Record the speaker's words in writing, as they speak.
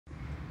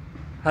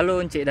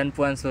Halo Encik dan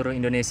Puan seluruh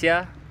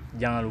Indonesia,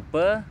 jangan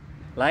lupa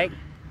like,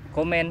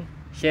 komen,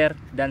 share,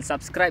 dan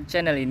subscribe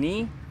channel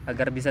ini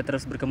agar bisa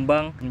terus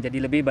berkembang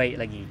menjadi lebih baik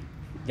lagi.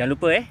 Jangan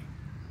lupa like,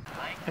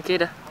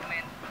 Oke dah.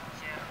 komen,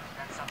 share,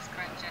 dan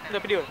subscribe channel.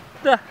 Udah video?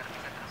 Dah.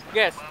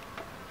 Guys,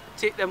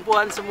 Cik dan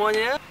Puan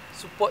semuanya,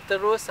 support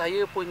terus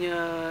saya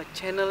punya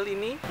channel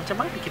ini. Macam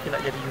mana kita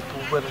nak jadi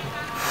YouTuber?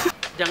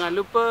 Jangan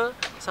lupa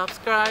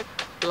subscribe,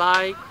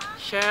 like,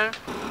 share.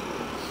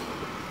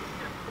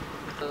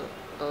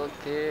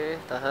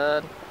 Oke, tahan.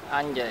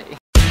 Anjay.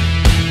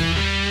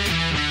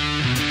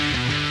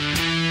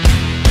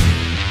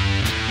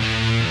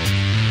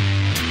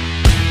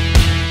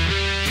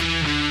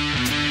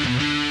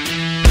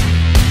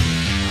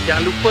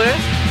 Jangan lupa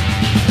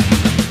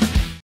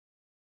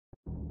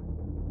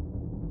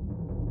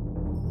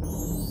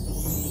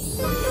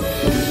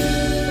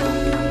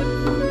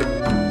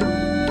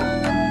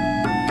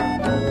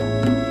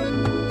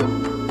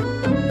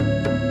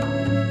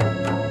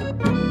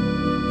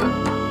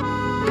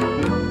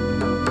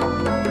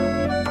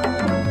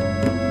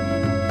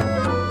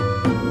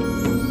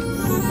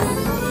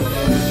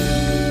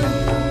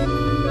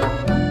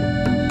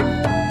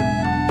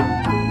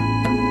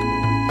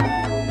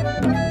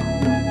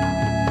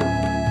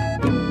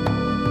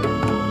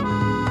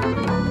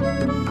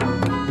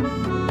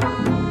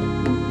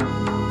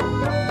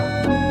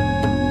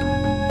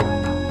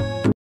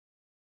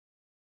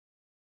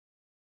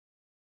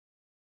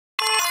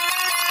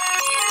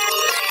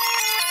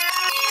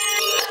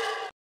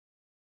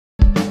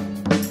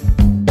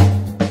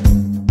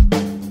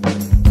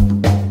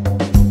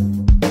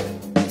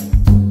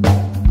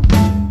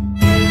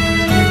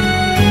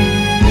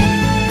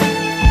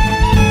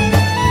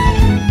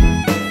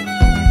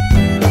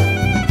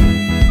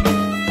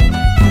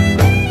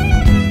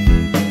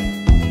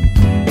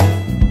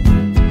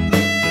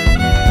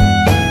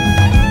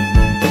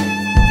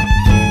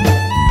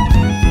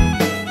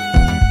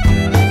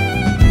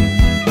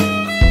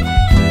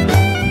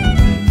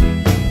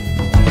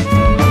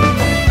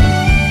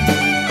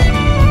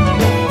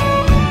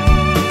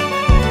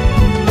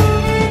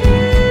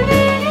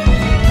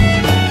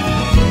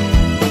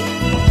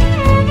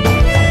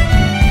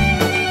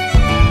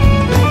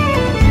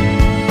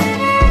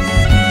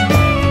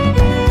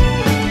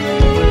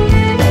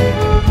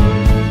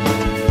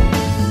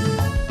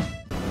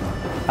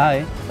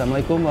Hai,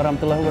 Assalamualaikum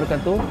warahmatullahi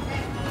wabarakatuh.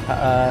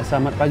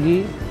 Selamat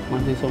pagi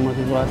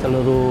mahasiswa-mahasiswa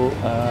seluruh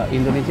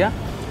Indonesia.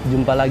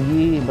 Jumpa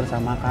lagi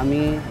bersama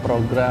kami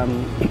program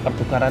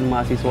pertukaran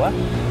mahasiswa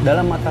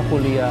dalam mata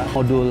kuliah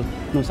Modul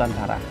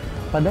Nusantara.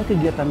 Pada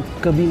kegiatan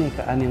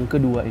kebinekaan yang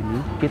kedua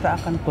ini,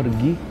 kita akan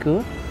pergi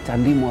ke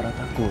Candi Muara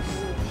Takus.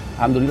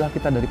 Alhamdulillah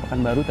kita dari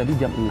Pekanbaru tadi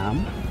jam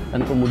 6,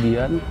 dan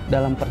kemudian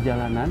dalam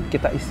perjalanan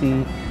kita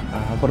isi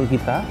perut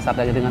kita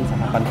serta dengan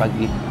sarapan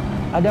pagi.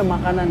 Ada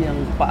makanan yang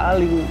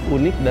paling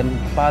unik dan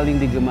paling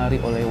digemari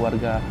oleh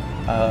warga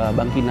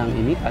Bangkinang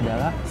ini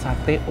adalah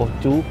sate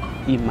ocu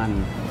iman.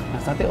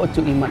 Nah, sate ocu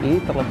iman ini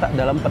terletak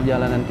dalam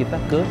perjalanan kita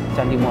ke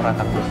Candi Muara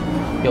Takus.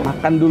 Yuk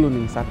makan dulu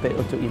nih sate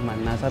ocu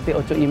iman. Nah, sate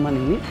ocu iman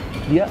ini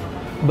dia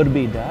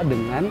berbeda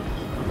dengan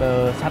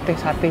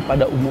sate-sate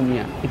pada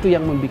umumnya. Itu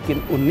yang membuat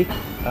unik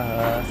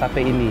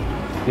sate ini,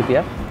 gitu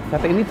ya.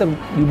 Sate ini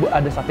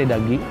ada sate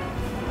daging,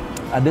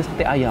 ada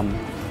sate ayam.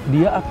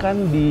 Dia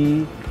akan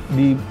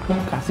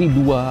dikasih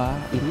dua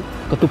ini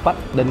ketupat,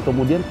 dan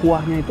kemudian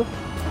kuahnya itu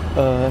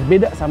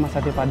beda sama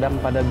sate padang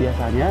pada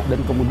biasanya,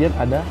 dan kemudian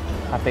ada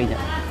satenya,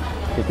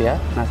 gitu ya.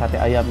 Nah,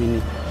 sate ayam ini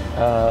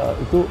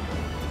itu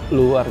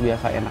luar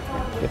biasa enak.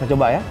 Kita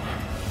coba ya.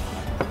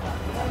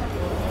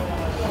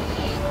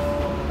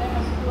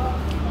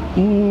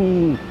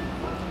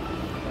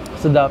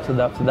 Sedap.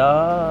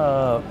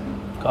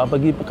 Kalau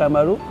pergi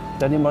Pekanbaru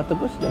Candi Muara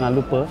Takus, jangan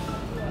lupa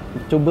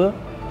coba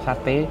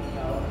sate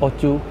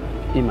ocu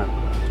iman.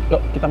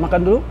 Yuk, kita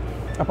makan dulu.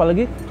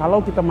 Apalagi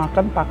kalau kita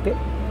makan pakai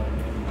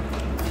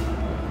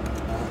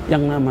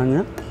yang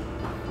namanya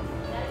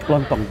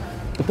lontong.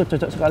 Itu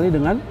cocok sekali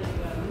dengan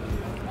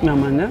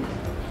namanya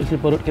isi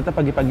perut kita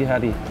pagi-pagi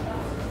hari.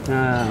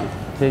 Nah,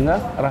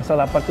 sehingga rasa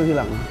lapar itu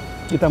hilang.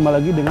 Ditambah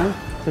lagi dengan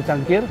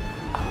secangkir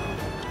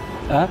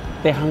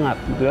teh hangat,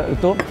 gitu ya.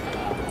 Itu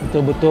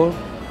betul-betul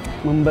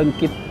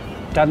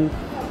membangkitkan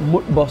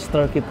mood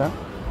booster kita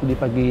di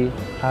pagi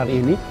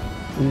hari ini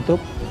untuk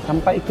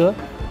sampai ke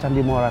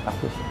Candi Muara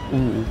Takus.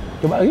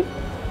 Coba lagi.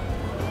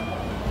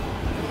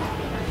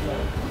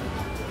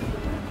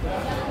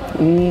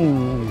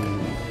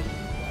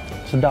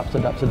 Sedap.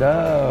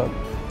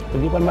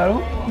 Pergi Pekanbaru,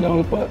 jangan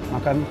lupa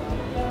makan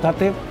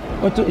sate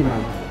ocu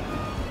iman.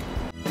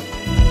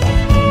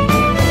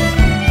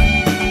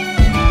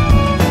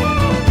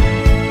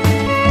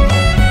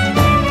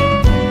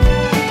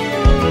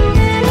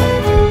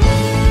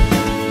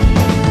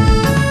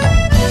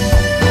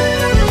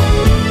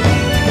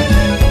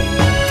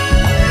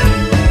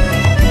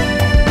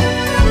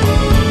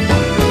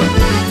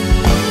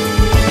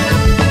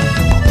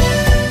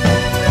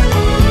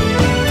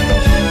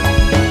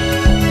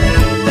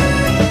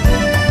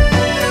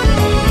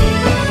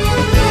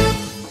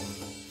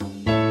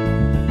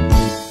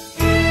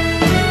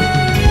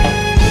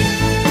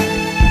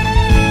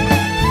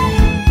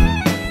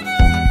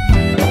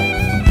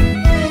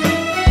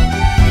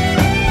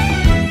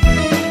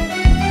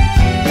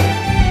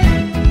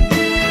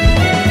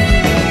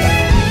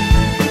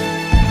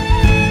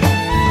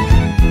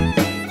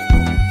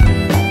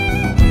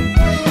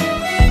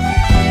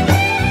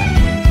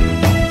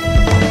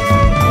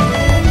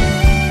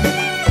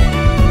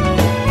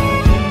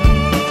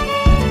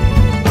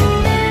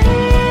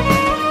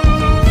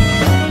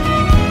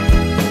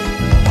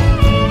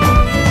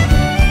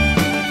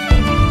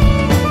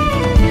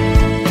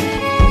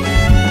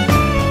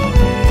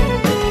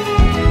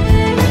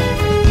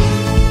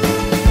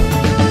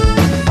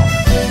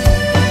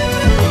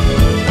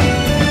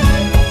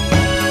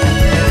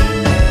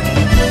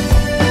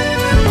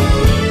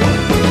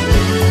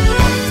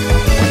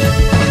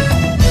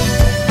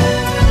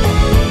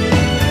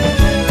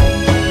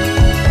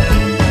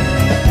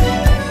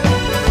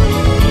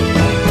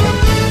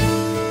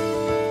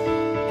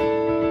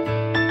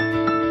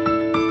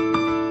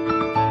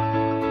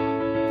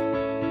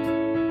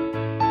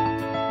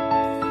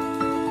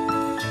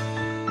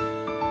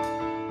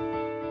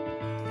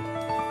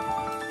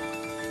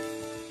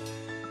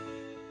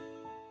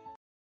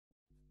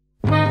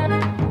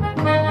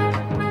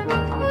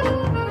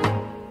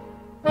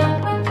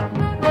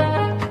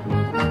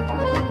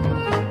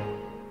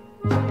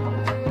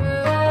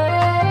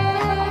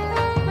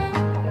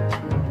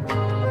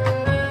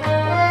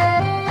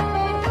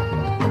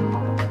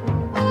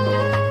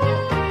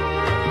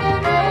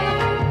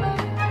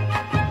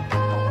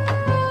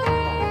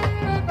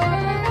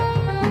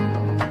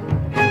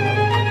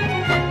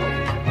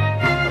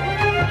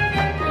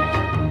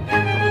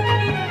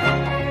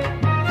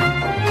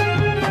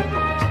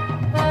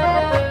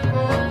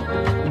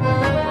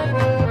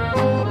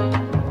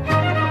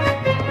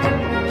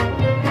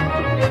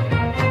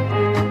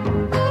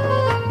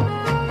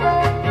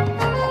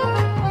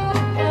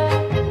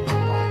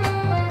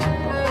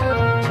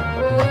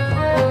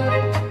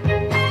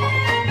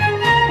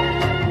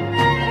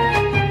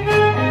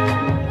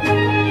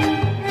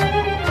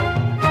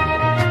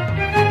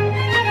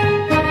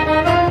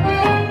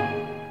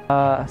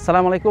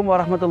 Assalamualaikum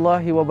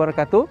warahmatullahi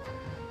wabarakatuh.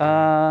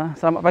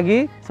 Selamat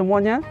pagi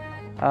semuanya.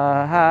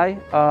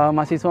 Hai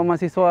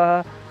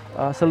mahasiswa-mahasiswa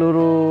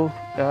seluruh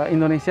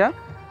Indonesia.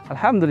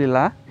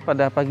 Alhamdulillah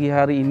pada pagi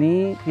hari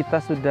ini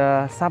kita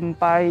sudah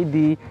sampai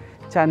di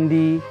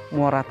Candi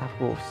Muara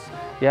Takus.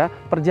 Ya,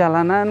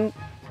 perjalanan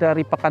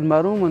dari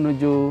Pekanbaru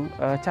menuju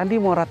Candi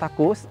Muara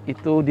Takus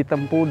itu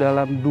ditempuh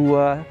dalam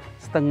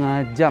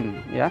 2,5 jam.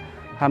 Ya.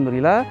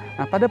 Alhamdulillah,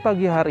 nah pada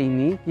pagi hari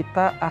ini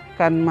kita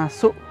akan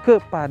masuk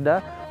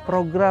kepada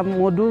program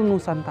Modul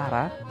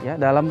Nusantara ya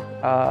dalam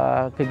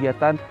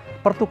kegiatan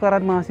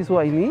pertukaran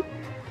mahasiswa ini.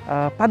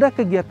 Pada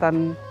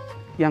kegiatan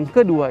yang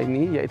kedua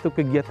ini yaitu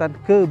kegiatan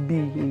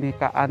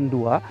Kebinekaan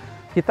II,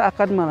 kita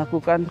akan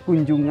melakukan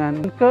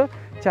kunjungan ke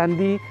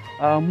Candi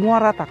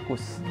Muara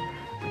Takus.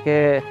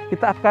 Oke,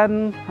 kita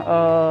akan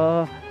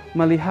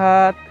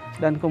melihat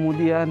dan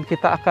kemudian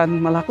kita akan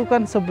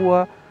melakukan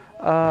sebuah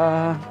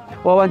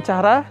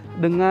wawancara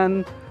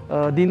dengan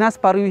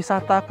Dinas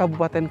Pariwisata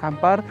Kabupaten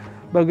Kampar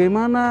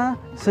bagaimana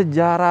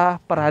sejarah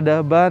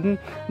peradaban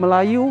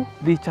Melayu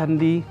di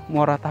Candi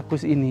Muara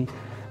Takus ini.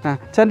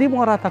 Nah, Candi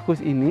Muara Takus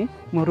ini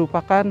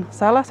merupakan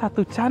salah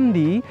satu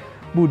candi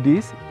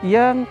Buddhis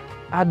yang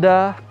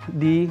ada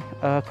di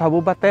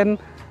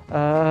Kabupaten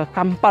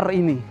Kampar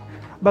ini.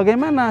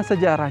 Bagaimana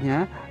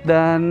sejarahnya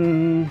dan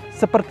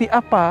seperti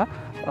apa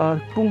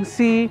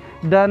fungsi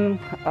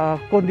dan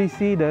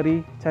kondisi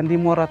dari Candi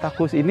Muara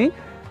Takus ini?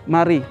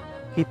 Mari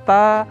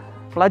kita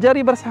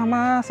pelajari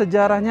bersama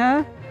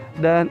sejarahnya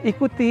dan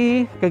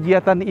ikuti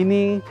kegiatan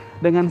ini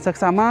dengan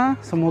seksama.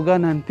 Semoga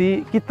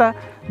nanti kita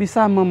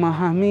bisa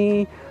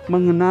memahami,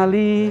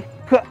 mengenali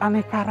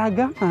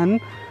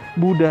keanekaragaman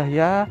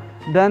budaya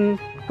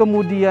dan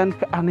kemudian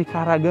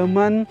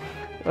keanekaragaman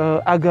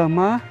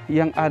agama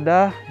yang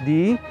ada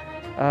di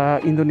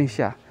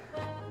Indonesia.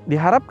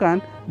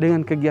 Diharapkan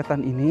dengan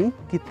kegiatan ini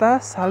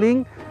kita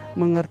saling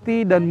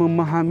mengerti dan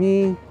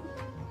memahami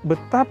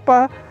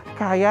betapa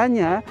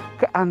kayanya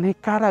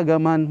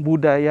keanekaragaman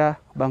budaya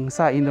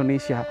bangsa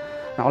Indonesia.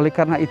 Nah, oleh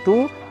karena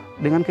itu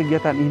dengan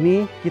kegiatan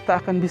ini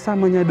kita akan bisa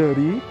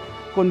menyadari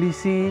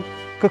kondisi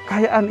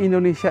kekayaan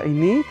Indonesia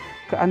ini,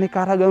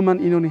 keanekaragaman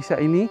Indonesia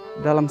ini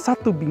dalam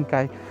satu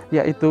bingkai,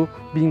 yaitu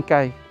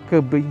bingkai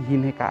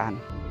kebinekaan.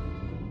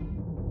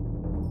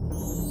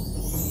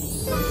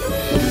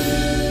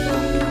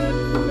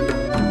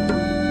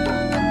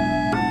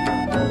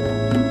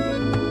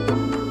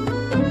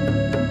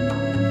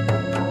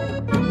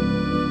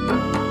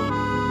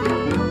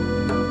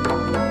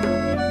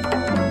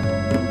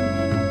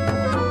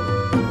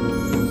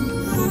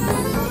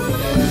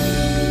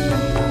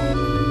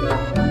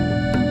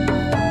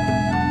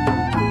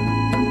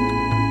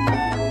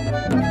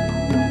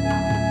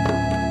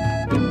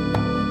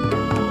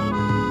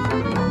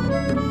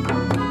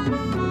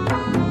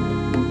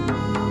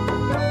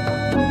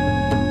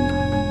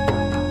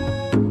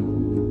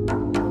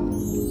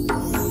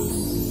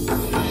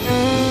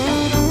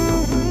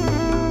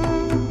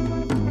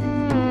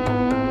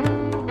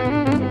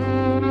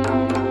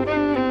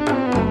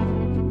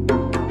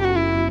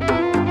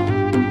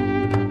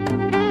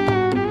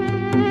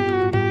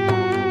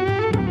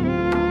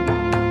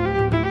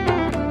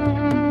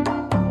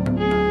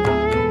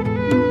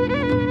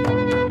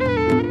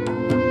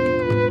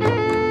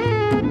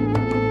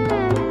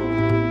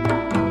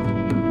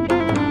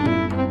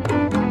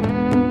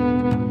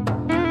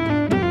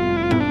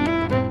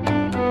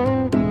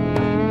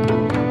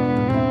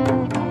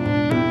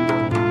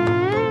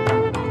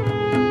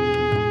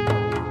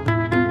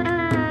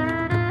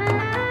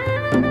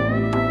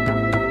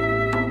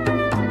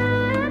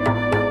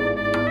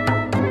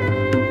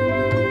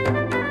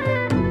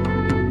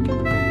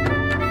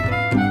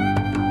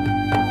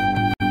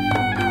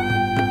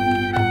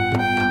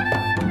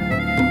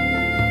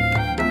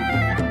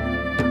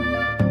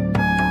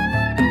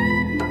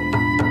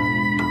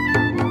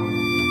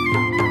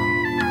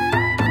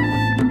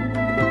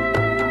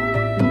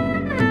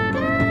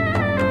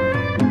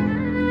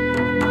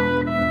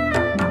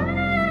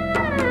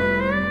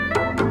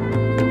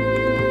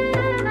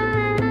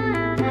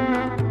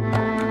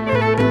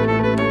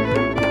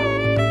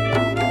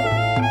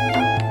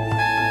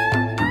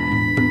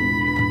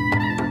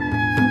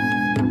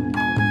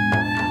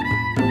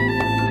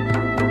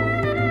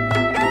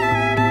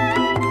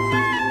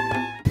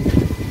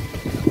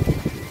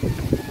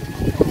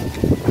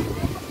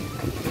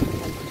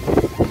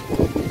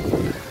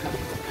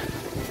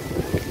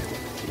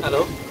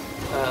 Halo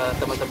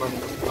teman-teman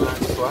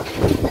mahasiswa,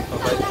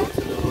 Bapak Ibu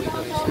seluruh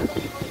Indonesia.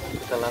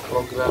 Setelah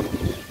program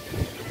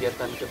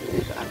kegiatan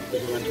kebinekaan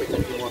Kunjungan ke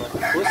Candi Muara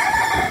Takus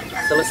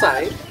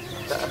selesai,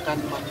 kita akan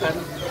makan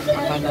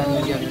makanan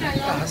yang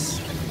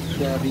khas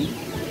dari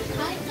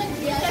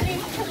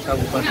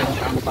Kabupaten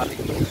Kampar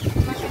itu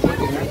disebut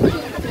dengan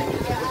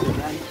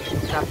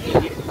kaki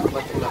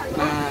kebetulan.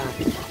 Nah,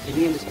 ini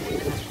yang disebut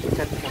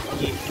ikan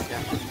kaki.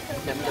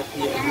 Ikan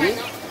kaki ini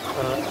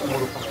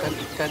merupakan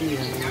ikan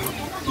yang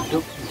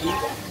hidup di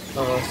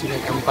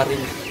Sungai Kampar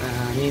ini.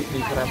 Nah, ini di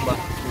Kerambah.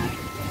 Nah,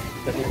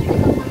 dari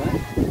Kerambah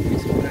di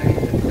sungai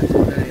dan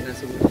sungai. Nah,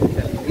 semua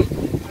ikan ini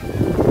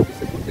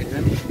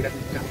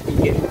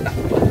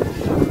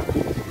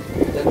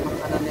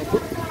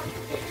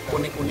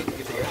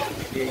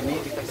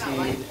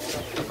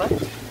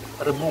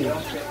rebung.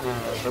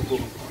 Nah,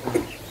 rebung.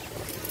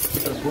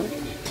 Rebung,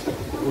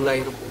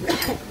 gulai rebung.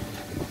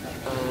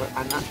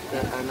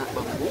 Anak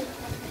bambu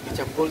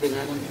dicampur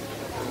dengan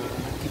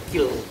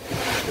kikil.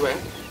 Coba ya.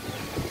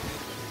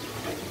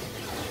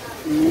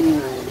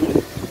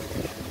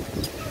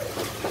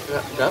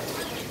 Agak sedap.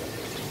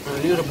 Nah,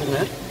 ini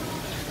rebungnya.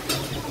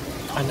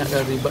 Anak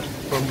dari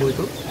bambu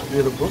itu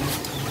direbus.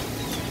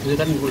 Ini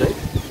kan gulai.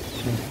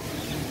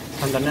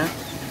 Santannya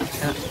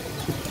enak.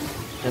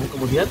 Dan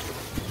kemudian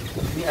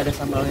ini ada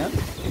sambalnya,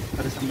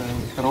 ada sambal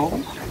terong,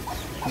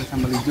 ada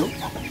sambal hijau,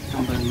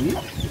 sambal ini,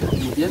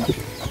 kemudian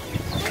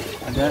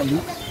ada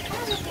ini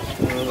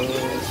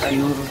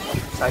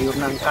sayur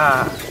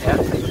nangka, ya,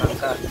 sayur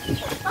nangka.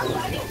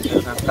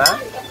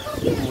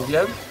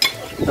 Kemudian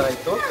setelah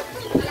itu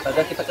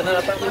ada kita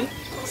kenal apa ini?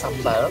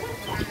 Sambal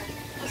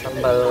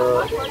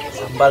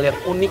yang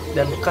unik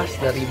dan khas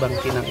dari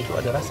Bangkinang itu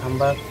adalah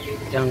sambal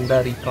yang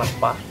dari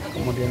kelapa,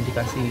 kemudian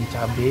dikasih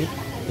cabai,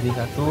 jadi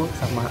satu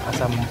sama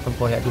asam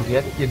tempoyak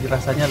durian, jadi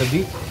rasanya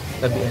lebih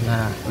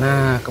enak.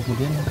 Nah,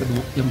 kemudian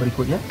yang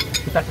berikutnya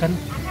kita akan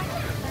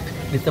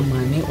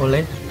ditemani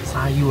oleh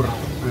sayur.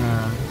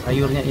 Nah,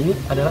 sayurnya ini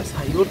adalah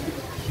sayur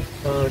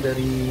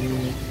dari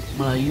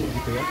Melayu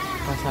gitu ya.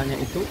 Rasanya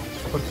itu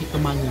seperti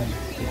kemangi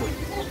gitu.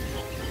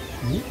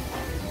 Ini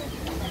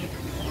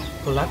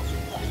pelat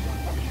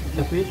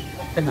tapi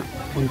enak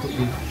untuk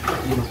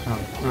dimakan.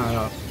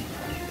 Nah,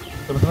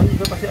 teman-teman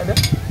juga pasti ada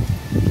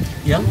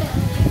yang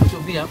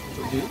pucuk dia.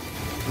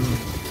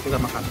 Kita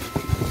makan.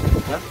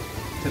 Ya,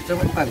 kita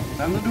makan.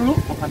 Kita dulu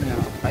makannya.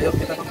 Ayo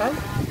kita makan.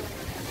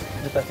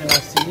 Kita kasih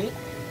nasi.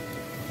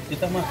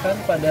 Kita makan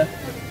pada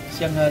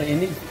siang hari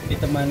ini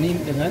ditemani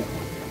dengan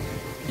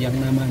yang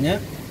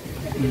namanya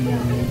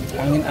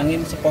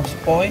angin-angin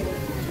sepoi-sepoi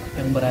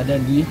yang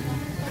berada di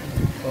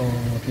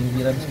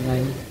pinggiran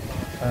sungai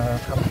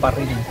Kampar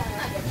ini.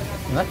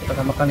 Nah, kita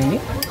akan makan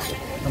ini,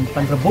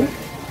 makan rebung.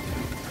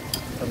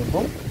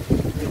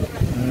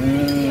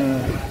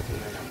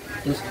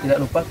 Terus tidak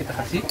lupa kita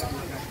kasih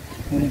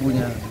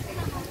bumbunya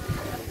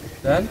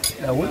dan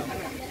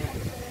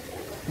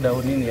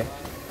daun ini ya.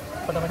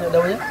 Apa namanya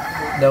daunnya?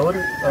 Daun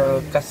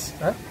khas,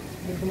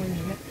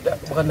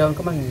 bukan daun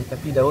kemangi,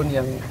 tapi daun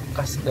yang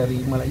khas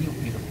dari Melayu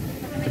gitu.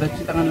 Kita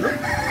cuci tangan dulu.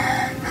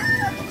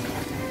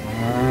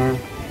 Nah,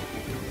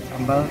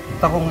 sambal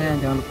terongnya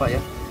jangan lupa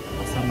ya,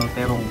 sambal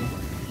terong.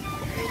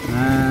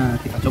 Nah,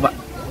 kita coba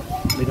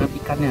dengan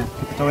ikannya.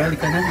 Kita coba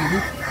ikannya ini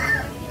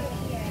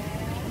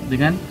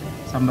dengan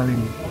sambal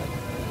ini.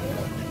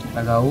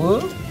 Kita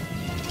gaul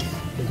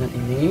dengan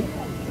ini,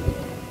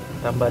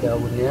 tambah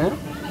daunnya,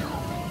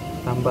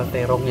 tambah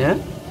terongnya,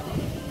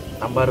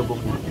 tambah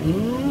rebungnya.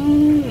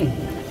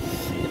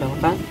 Kita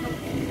makan.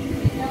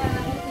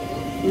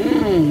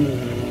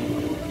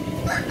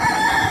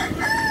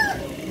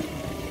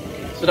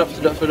 Sedap.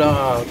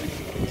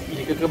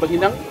 Jika ke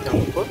Bangkinang,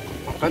 jangan lupa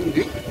makan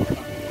di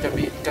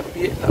cabai ikan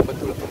piek tak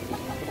betul.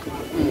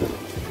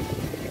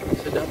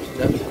 Sedap.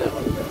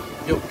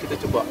 Yuk kita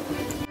coba.